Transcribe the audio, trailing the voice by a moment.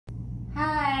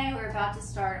about to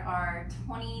start our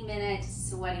 20-minute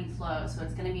sweaty flow. So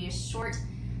it's going to be a short,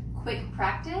 quick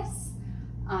practice.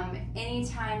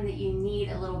 Anytime that you need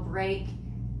a little break,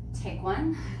 take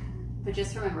one. But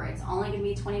just remember, it's only going to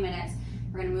be 20 minutes.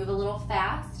 We're going to move a little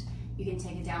fast. You can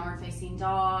take a downward facing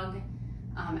dog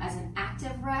as an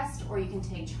active rest, or you can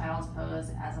take child's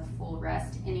pose as a full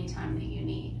rest anytime that you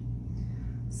need.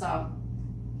 So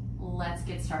let's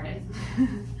get started.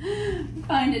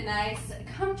 Find a nice,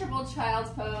 comfortable child's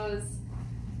pose.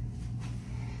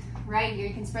 Right here,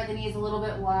 you can spread the knees a little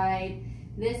bit wide.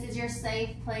 This is your safe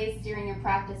place during your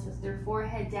practice with your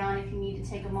forehead down if you need to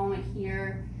take a moment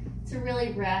here to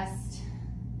really rest.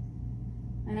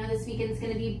 I know this weekend's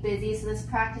going to be busy, so this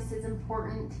practice is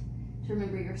important to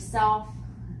remember yourself,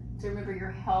 to remember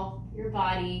your health, your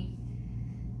body,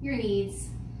 your needs.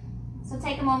 So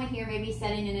take a moment here, maybe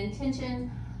setting an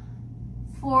intention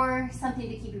for something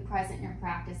to keep you present in your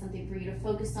practice, something for you to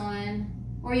focus on,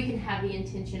 or you can have the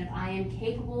intention of I am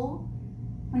capable.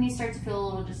 When you start to feel a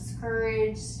little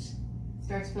discouraged,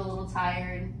 start to feel a little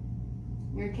tired,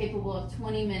 you're capable of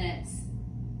 20 minutes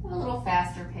of a little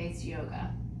faster paced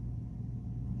yoga.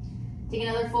 Take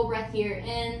another full breath here,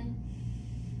 in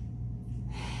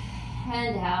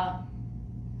and out.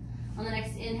 On the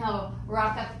next inhale,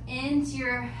 rock up into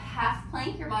your half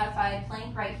plank, your modified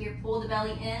plank right here. Pull the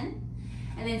belly in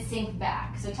and then sink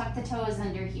back. So tuck the toes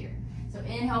under here. So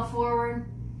inhale forward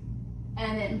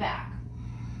and then back.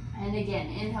 And again,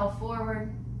 inhale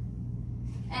forward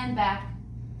and back.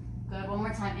 Good, one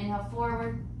more time. Inhale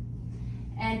forward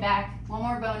and back. One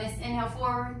more bonus. Inhale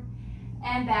forward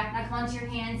and back. Now come onto your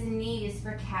hands and knees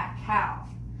for cat-cow.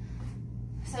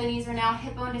 So knees are now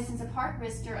hip bone distance apart.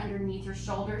 Wrists are underneath your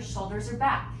shoulders. Shoulders are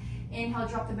back. Inhale,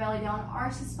 drop the belly down.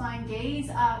 Arch the spine, gaze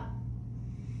up.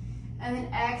 And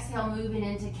then exhale, moving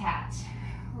into cat.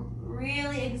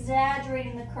 Really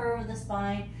exaggerating the curve of the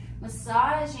spine.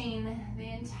 Massaging the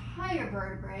entire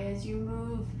vertebrae as you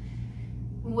move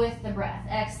with the breath.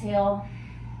 Exhale.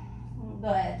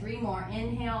 Good. 3 more.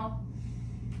 Inhale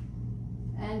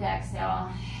and exhale.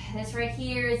 This right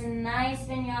here is a nice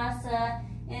vinyasa,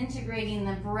 integrating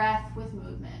the breath with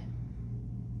movement.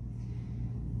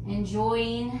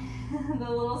 Enjoying the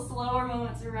little slower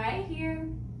moments right here.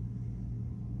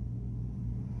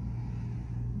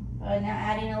 But now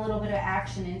adding a little bit of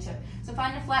action into it. So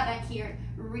find a flat back here.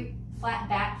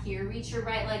 Reach your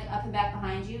right leg up and back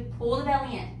behind you. Pull the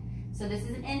belly in. So this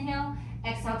is an inhale.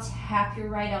 Exhale, tap your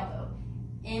right elbow.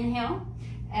 Inhale,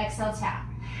 exhale, tap.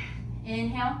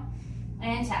 Inhale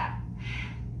and tap.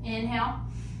 Inhale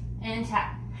and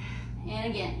tap.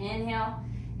 And again, inhale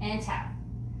and tap.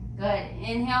 Good.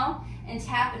 Inhale and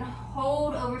tap and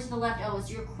hold over to the left elbow.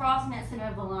 So you're crossing that center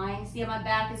of the line. See how my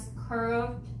back is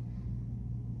curved?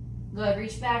 Good.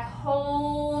 Reach back,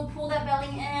 hold, pull that belly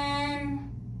in,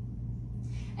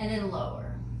 and then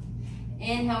lower.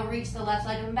 Inhale, reach the left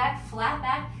leg up and back, flat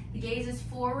back. The gaze is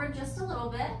forward just a little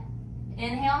bit.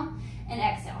 Inhale and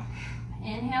exhale.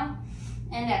 Inhale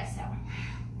and exhale.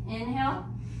 Inhale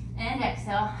and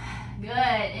exhale. Good.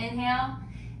 Inhale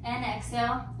and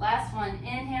exhale. Last one.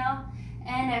 Inhale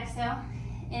and exhale.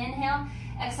 Inhale.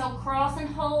 Exhale. Cross and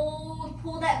hold.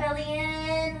 Pull that belly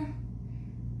in.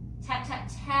 Tap, tap,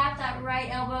 tap that right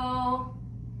elbow.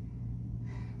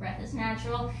 Breath is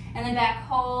natural. And then back,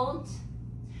 hold.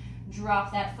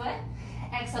 Drop that foot.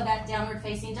 Exhale, back, downward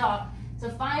facing dog. So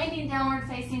finding downward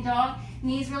facing dog,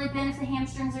 knees really bend if the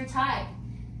hamstrings are tight.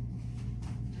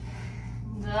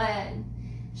 Good.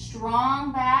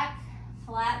 Strong back,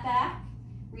 flat back.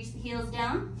 Reach the heels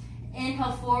down.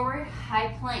 Inhale forward,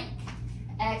 high plank.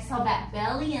 Exhale back,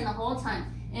 belly in the whole time.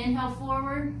 Inhale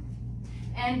forward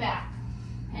and back.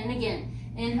 And again,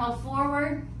 inhale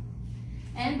forward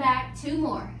and back. 2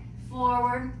 more.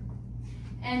 Forward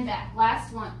and back.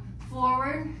 Last one.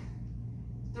 Forward.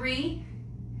 3,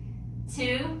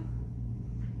 2,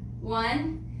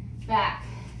 1. Back.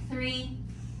 3,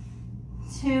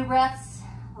 2 breaths.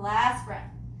 Last breath.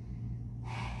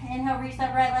 Inhale, reach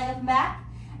that right leg up and back.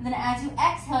 And then as you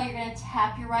exhale, you're going to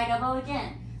tap your right elbow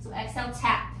again. So exhale,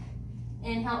 tap.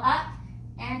 Inhale up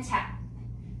and tap.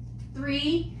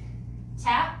 3,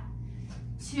 tap.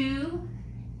 2,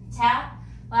 tap.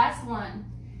 Last one.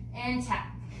 And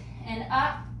tap. And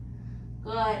up.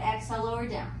 Good. Exhale, lower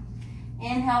down.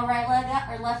 Inhale, right leg up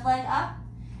or left leg up.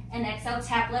 And exhale,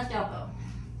 tap left elbow.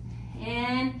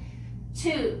 And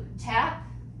 2, tap.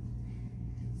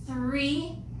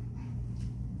 3,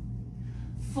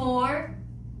 4,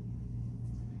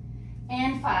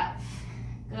 and 5.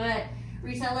 Good.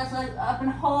 Reach that left leg up and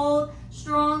hold.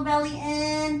 Strong belly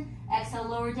in. Exhale,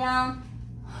 lower down.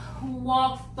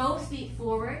 Walk both feet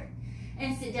forward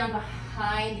and sit down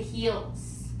behind the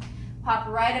heels. Pop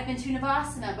right up into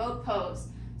Navasana, boat pose.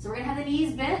 So we're gonna have the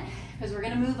knees bent because we're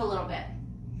gonna move a little bit.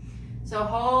 So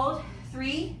hold,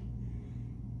 3,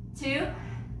 2,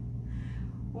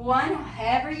 1,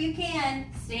 however you can.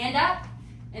 Stand up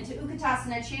into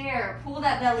Utkatasana chair. Pull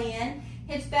that belly in,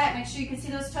 hips back, make sure you can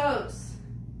see those toes.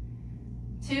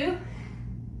 2,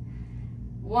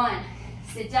 1,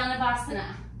 sit down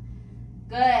Navasana.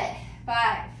 Good,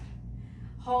 5,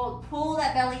 hold, pull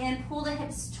that belly in, pull the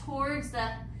hips towards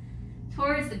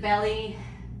the belly.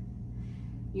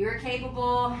 You're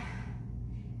capable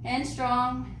and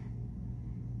strong.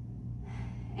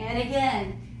 And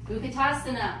again,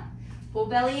 Utkatasana, pull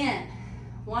belly in.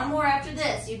 One more after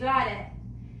this, you got it.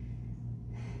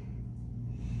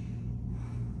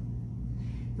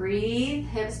 Breathe,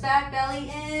 hips back, belly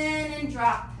in, and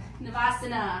drop.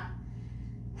 Navasana.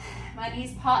 My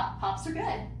knees pop, pops are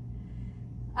good.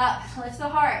 Up, lift the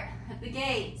heart, lift the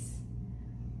gaze.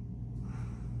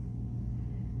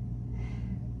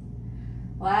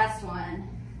 Last one,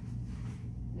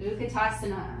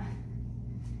 Utkatasana.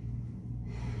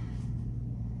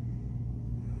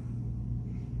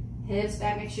 Hips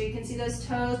back, make sure you can see those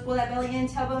toes. Pull that belly in,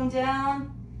 tailbone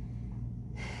down.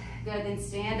 Good, then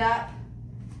stand up.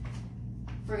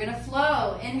 We're gonna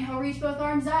flow. Inhale, reach both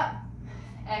arms up.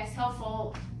 Exhale,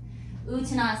 fold.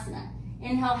 Uttanasana.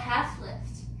 Inhale, half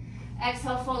lift.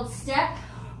 Exhale, fold, step.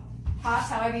 Toss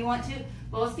however you want to.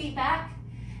 Both feet back.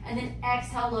 And then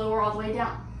exhale, lower all the way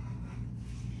down.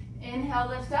 Inhale,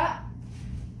 lift up.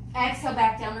 Exhale,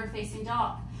 back downward facing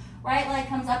dog. Right leg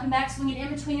comes up and back, swing it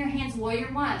in between your hands,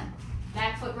 warrior one.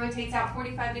 Back foot rotates out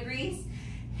 45 degrees.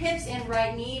 Hips and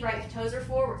right knee, right toes are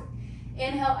forward.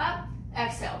 Inhale, up,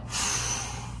 exhale.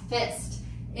 Fist.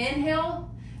 Inhale,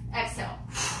 exhale.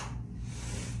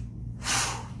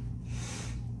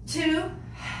 2.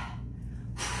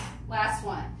 Last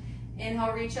one.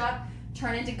 Inhale, reach up,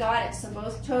 turn into goddess. So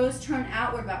both toes turn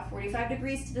outward about 45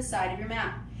 degrees to the side of your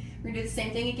mat. We're gonna do the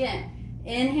same thing again.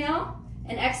 Inhale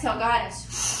and exhale,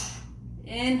 goddess.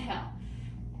 Inhale,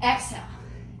 exhale.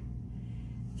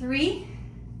 3,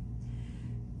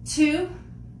 2,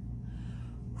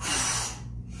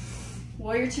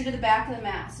 warrior 2 to the back of the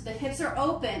mat. So the hips are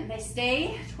open. They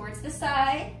stay towards the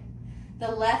side. The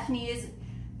left knee is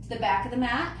to the back of the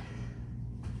mat.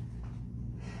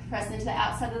 Press into the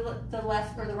outside of the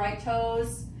left or the right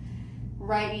toes.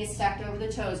 Right knee is stacked over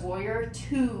the toes. Warrior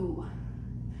 2.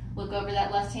 Look over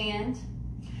that left hand.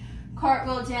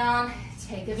 Cartwheel down.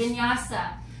 Take a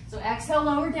vinyasa. So exhale,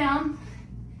 lower down.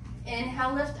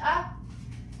 Inhale, lift up.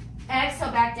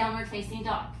 Exhale, back downward facing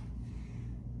dog.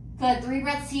 Good, 3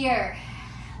 breaths here.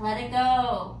 Let it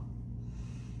go.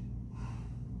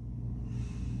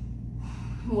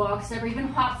 Walk, step, or even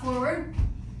hop forward.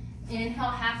 Inhale,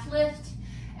 half lift.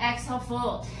 Exhale,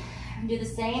 fold. Do the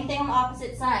same thing on the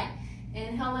opposite side.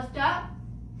 Inhale, lift up.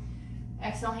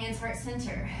 Exhale, hands, heart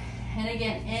center. And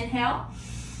again, inhale.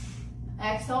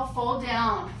 Exhale, fold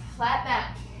down. Flat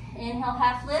back. Inhale,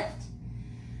 half lift.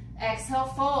 Exhale,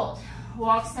 fold.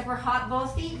 Walk, step, or hop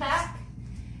both feet back.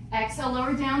 Exhale,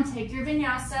 lower down, take your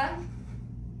vinyasa.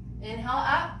 Inhale,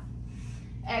 up.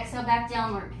 Exhale, back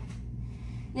downward.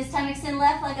 This time, extend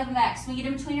left leg up and back. Swing it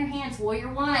in between your hands,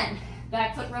 warrior 1.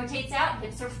 Back foot rotates out,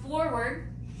 hips are forward.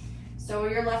 So are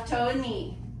your left toe and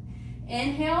knee.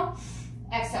 Inhale,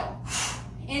 exhale.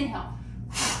 Inhale.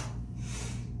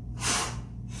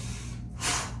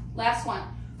 Last one.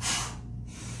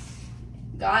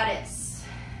 Goddess.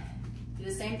 Do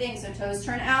the same thing, so toes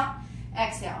turn out,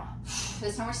 exhale.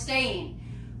 This time we're staying.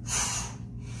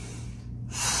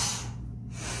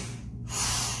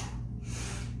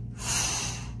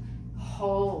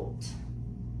 Hold.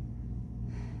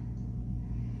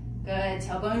 Good,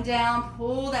 tailbone down,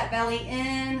 pull that belly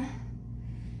in.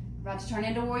 We're about to turn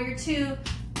into warrior 2.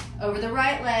 Over the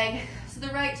right leg, so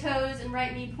the right toes and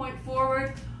right knee point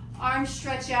forward. Arms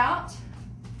stretch out.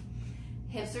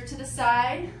 Hips are to the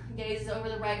side. Gaze over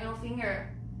the right middle finger.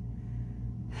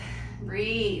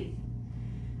 Breathe.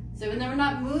 So even though we're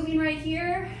not moving right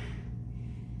here,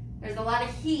 there's a lot of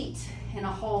heat in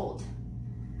a hold.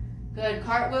 Good,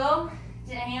 cartwheel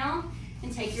down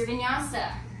and take your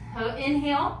vinyasa. So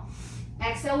inhale,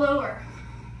 exhale, lower.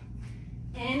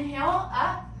 Inhale,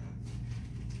 up.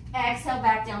 Exhale,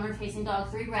 back downward facing dog.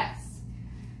 3 breaths.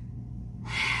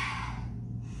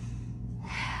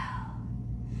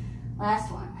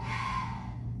 Last one.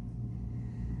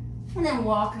 And then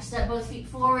walk or step both feet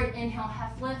forward. Inhale,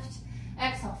 half lift.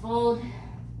 Exhale, fold.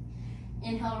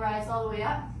 Inhale, rise all the way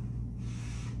up.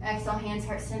 Exhale, hands,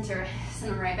 heart center.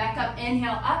 Send them right back up.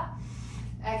 Inhale, up.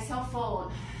 Exhale,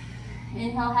 fold.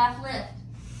 Inhale, half lift.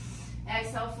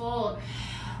 Exhale, fold.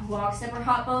 Walk, step, or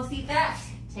hop both feet back.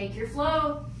 Take your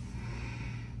flow.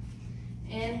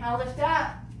 Inhale, lift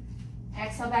up.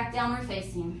 Exhale, back downward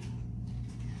facing.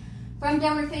 From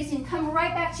downward facing, come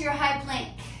right back to your high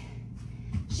plank.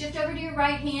 Shift over to your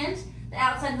right hand, the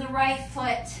outside of the right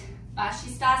foot.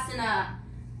 Vinyasas.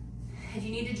 If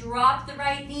you need to drop the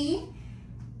right knee,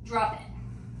 drop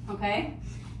it, okay?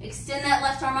 Extend that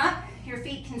left arm up. Your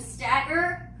feet can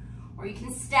stagger or you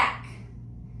can stack.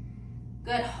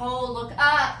 Good, hold, look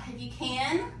up if you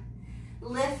can.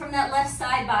 Lift from that left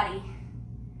side body.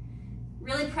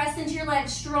 Really press into your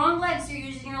legs. Strong legs, you're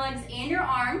using your legs and your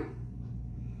arm.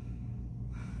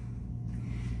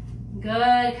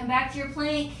 Good, come back to your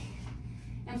plank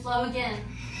and flow again.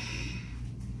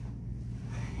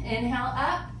 Inhale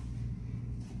up,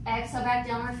 exhale back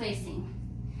downward facing.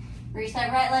 Reach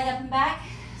that right leg up and back,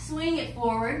 swing it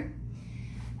forward,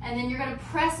 and then you're gonna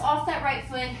press off that right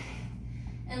foot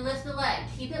and lift the leg.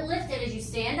 Keep it lifted as you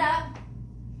stand up.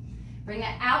 Bring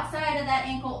the outside of that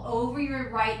ankle over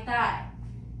your right thigh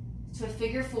to a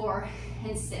figure four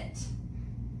and sit.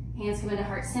 Hands come into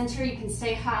heart center. You can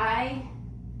stay high.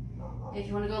 If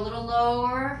you want to go a little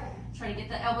lower, try to get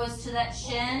the elbows to that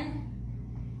shin,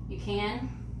 you can.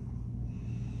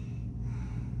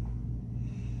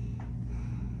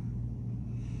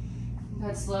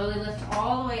 Good, slowly lift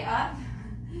all the way up.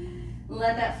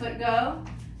 Let that foot go.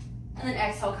 And then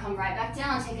exhale, come right back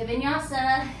down. Take a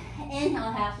vinyasa.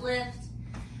 Inhale, half lift.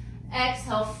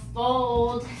 Exhale,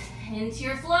 fold into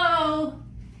your flow.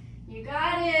 You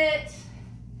got it.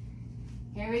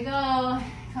 Here we go.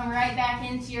 Come right back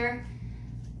into your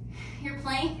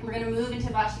plank, and we're going to move into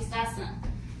vinyasas.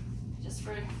 Just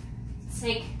for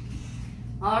sake.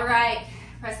 All right.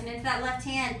 Pressing into that left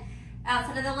hand.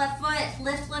 Outside of the left foot.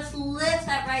 Lift, lift, lift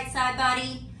that right side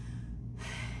body.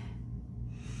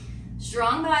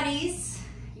 Strong bodies.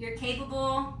 You're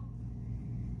capable.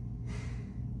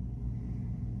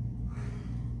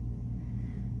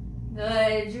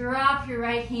 Good. Drop your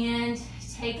right hand.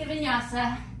 Take a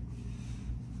vinyasa.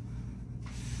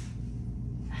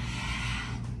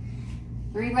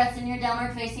 3 breaths in your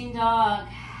downward facing dog.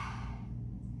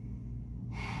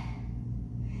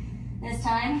 This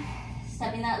time,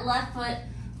 stepping that left foot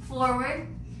forward.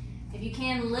 If you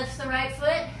can, lift the right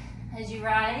foot as you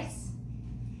rise.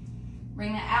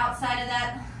 Bring the outside of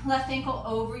that left ankle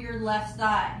over your left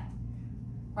thigh.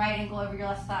 Right ankle over your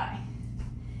left thigh.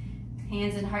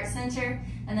 Hands in heart center,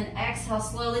 and then exhale,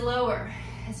 slowly lower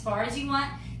as far as you want.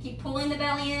 Keep pulling the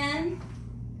belly in.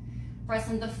 Press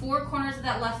into the 4 corners of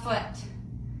that left foot.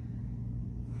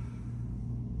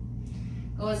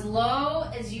 Go as low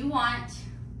as you want.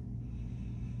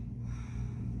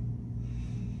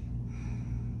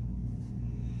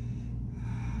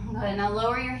 Good, now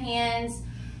lower your hands.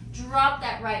 Drop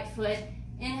that right foot.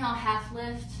 Inhale, half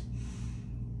lift.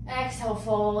 Exhale,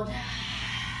 fold.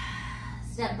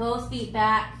 Step both feet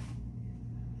back.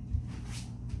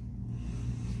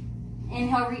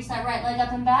 Inhale, reach that right leg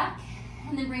up and back.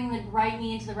 And then bring the right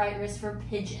knee into the right wrist for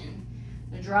pigeon.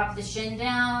 So drop the shin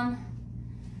down.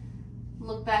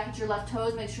 Look back at your left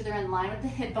toes. Make sure they're in line with the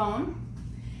hip bone.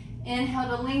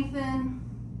 Inhale to lengthen.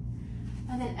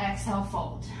 And then exhale,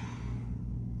 fold.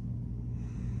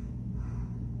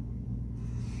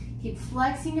 Keep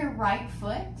flexing your right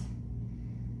foot.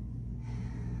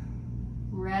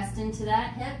 Rest into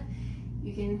that hip.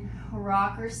 You can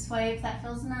rock or sway if that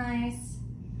feels nice.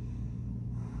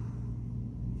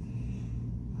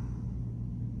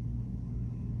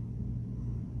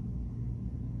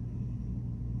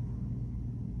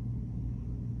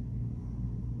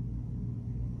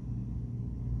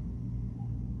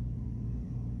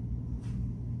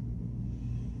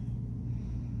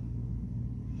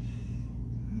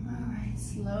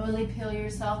 Slowly peel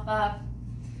yourself up.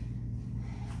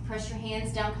 Press your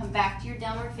hands down, come back to your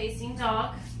downward facing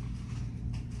dog.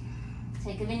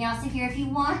 Take a vinyasa here if you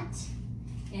want.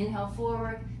 Inhale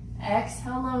forward,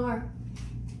 exhale lower.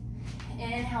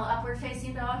 Inhale upward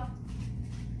facing dog.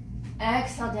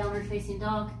 Exhale downward facing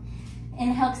dog.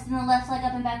 Inhale, extend the left leg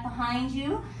up and back behind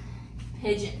you.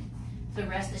 Pigeon. So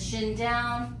rest the shin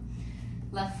down,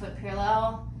 left foot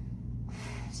parallel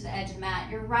to the edge of the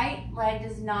mat. Your right leg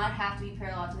does not have to be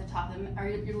parallel to the top of the, or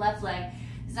your left leg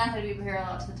does not have to be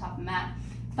parallel to the top of the mat,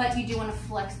 but you do want to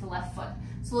flex the left foot.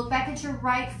 So look back at your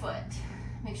right foot.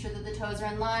 Make sure that the toes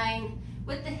are in line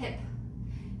with the hip.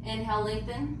 Inhale,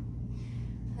 lengthen.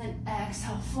 Then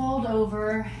exhale, fold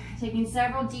over. Taking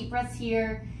several deep breaths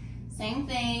here. Same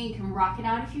thing, you can rock it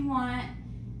out if you want.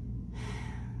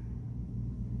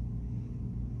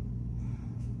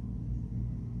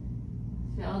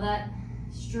 Feel that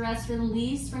stress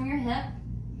release from your hip.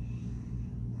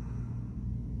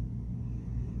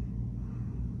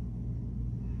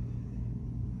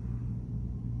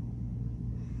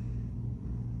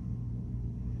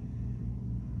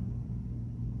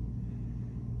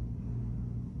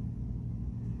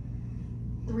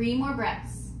 3 more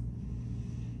breaths.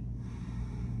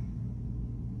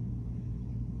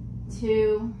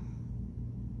 2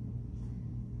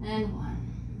 and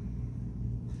 1.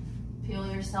 Peel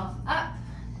yourself up.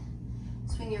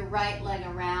 Swing your right leg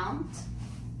around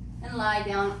and lie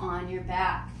down on your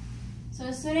back. So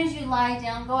as soon as you lie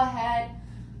down, go ahead,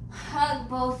 hug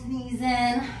both knees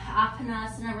in,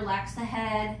 Apanasana, relax the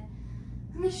head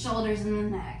and the shoulders and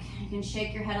the neck. You can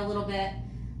shake your head a little bit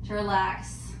to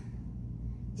relax.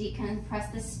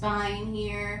 Decompress the spine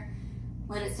here.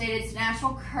 Let it stay at its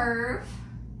natural curve.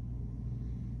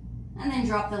 And then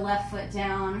drop the left foot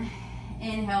down.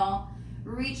 Inhale,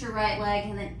 reach your right leg,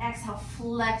 and then exhale,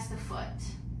 flex the foot.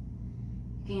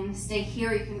 You can stay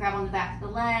here, you can grab on the back of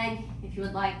the leg. If you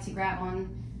would like to grab on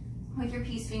with your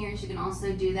peace fingers, you can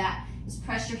also do that. Just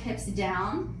press your hips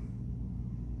down.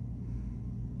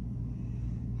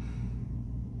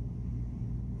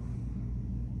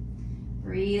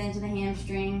 Breathe into the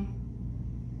hamstring.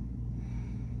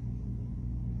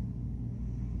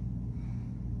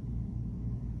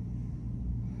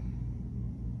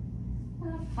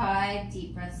 About 5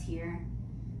 deep breaths here.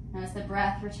 Notice the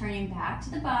breath returning back to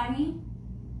the body.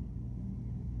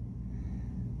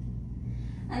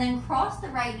 And then cross the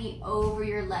right knee over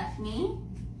your left knee.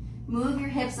 Move your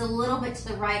hips a little bit to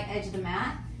the right edge of the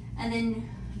mat. And then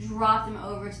drop them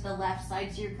over to the left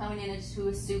side. So you're coming into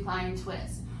a supine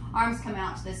twist. Arms come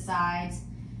out to the sides.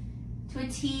 To a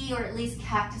T or at least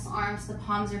cactus arms. The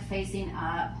palms are facing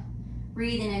up.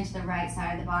 Breathing into the right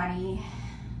side of the body.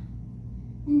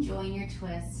 Enjoying your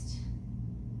twist.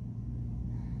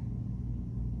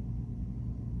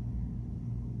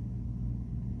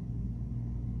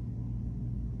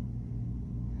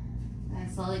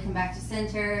 Slowly come back to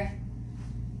center,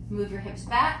 move your hips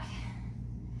back,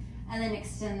 and then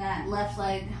extend that left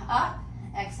leg up.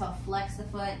 Exhale, flex the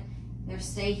foot. Either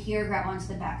stay here, grab onto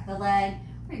the back of the leg,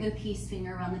 or even peace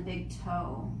finger around the big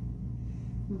toe.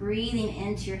 Breathing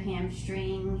into your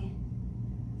hamstring.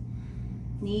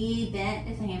 Knee bent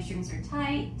if the hamstrings are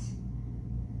tight.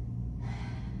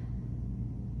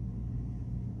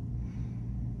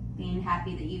 Being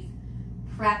happy that you've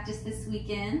practiced this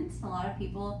weekend. A lot of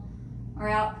people are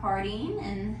out partying,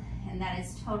 and that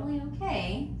is totally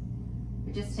okay.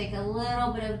 But just take a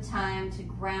little bit of time to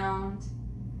ground,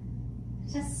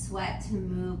 to sweat, to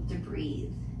move, to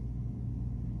breathe.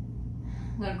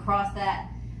 I'm going to cross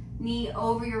that knee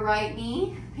over your right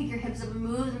knee, pick your hips up and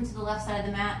move them to the left side of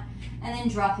the mat, and then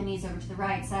drop the knees over to the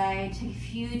right side. Take a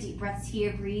few deep breaths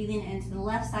here, breathing into the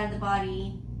left side of the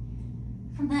body,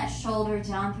 from that shoulder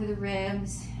down through the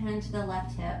ribs and into the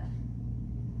left hip.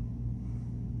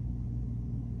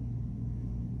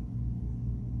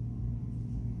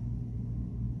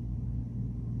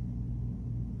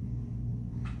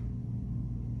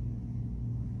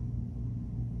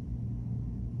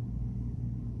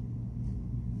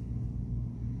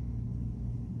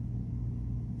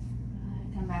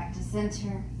 Back to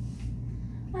center,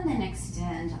 and then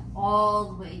extend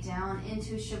all the way down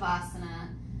into Shavasana.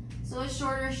 So a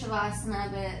shorter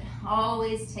Shavasana, but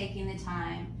always taking the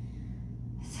time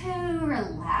to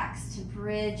relax, to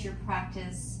bridge your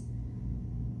practice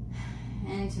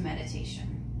into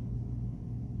meditation.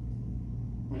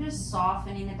 We're just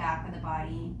softening the back of the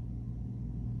body,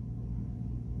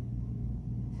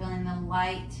 feeling the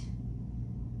light,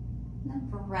 the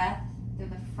breath through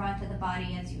the front of the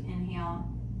body as you inhale.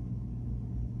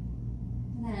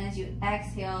 And then as you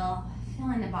exhale,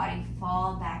 feeling the body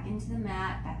fall back into the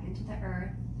mat, back into the earth.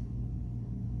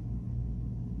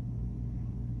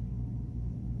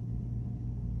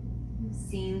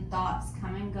 Seeing thoughts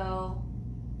come and go.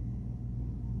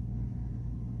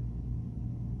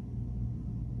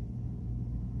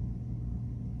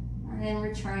 And then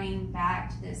returning back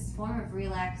to this form of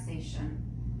relaxation,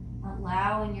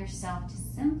 allowing yourself to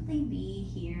simply be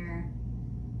here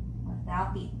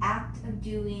without the act of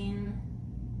doing,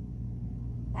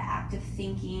 the act of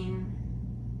thinking.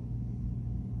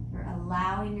 You're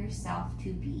allowing yourself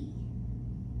to be.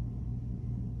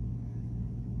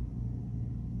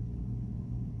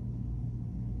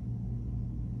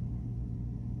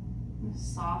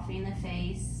 Softening the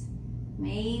face,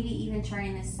 maybe even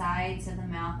turning the sides of the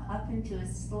mouth up into a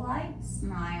slight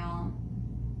smile.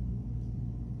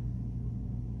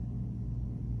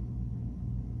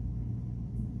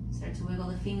 Start to wiggle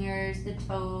the fingers, the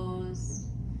toes.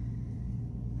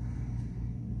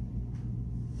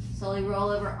 Slowly roll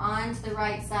over onto the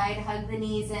right side, hug the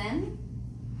knees in.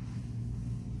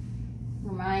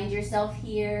 Remind yourself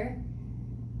here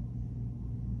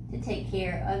to take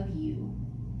care of you.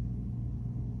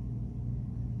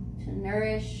 To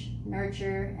nourish,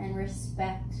 nurture, and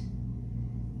respect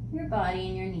your body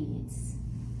and your needs.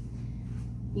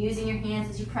 Using your hands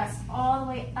as you press all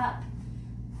the way up.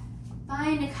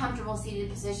 Find a comfortable seated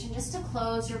position just to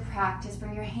close your practice.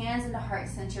 Bring your hands into heart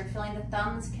center, feeling the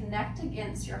thumbs connect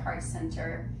against your heart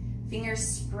center. Fingers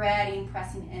spreading,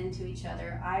 pressing into each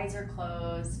other. Eyes are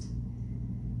closed.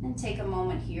 And take a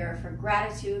moment here for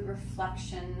gratitude,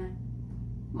 reflection,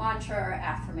 mantra, or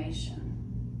affirmation.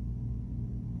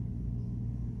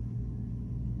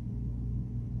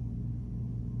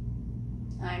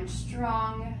 I'm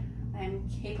strong. I'm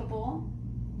capable.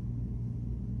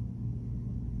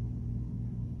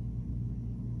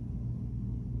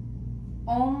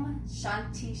 Om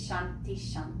Shanti Shanti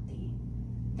Shanti.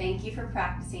 Thank you for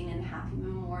practicing and happy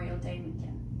Memorial Day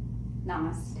weekend.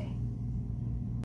 Namaste.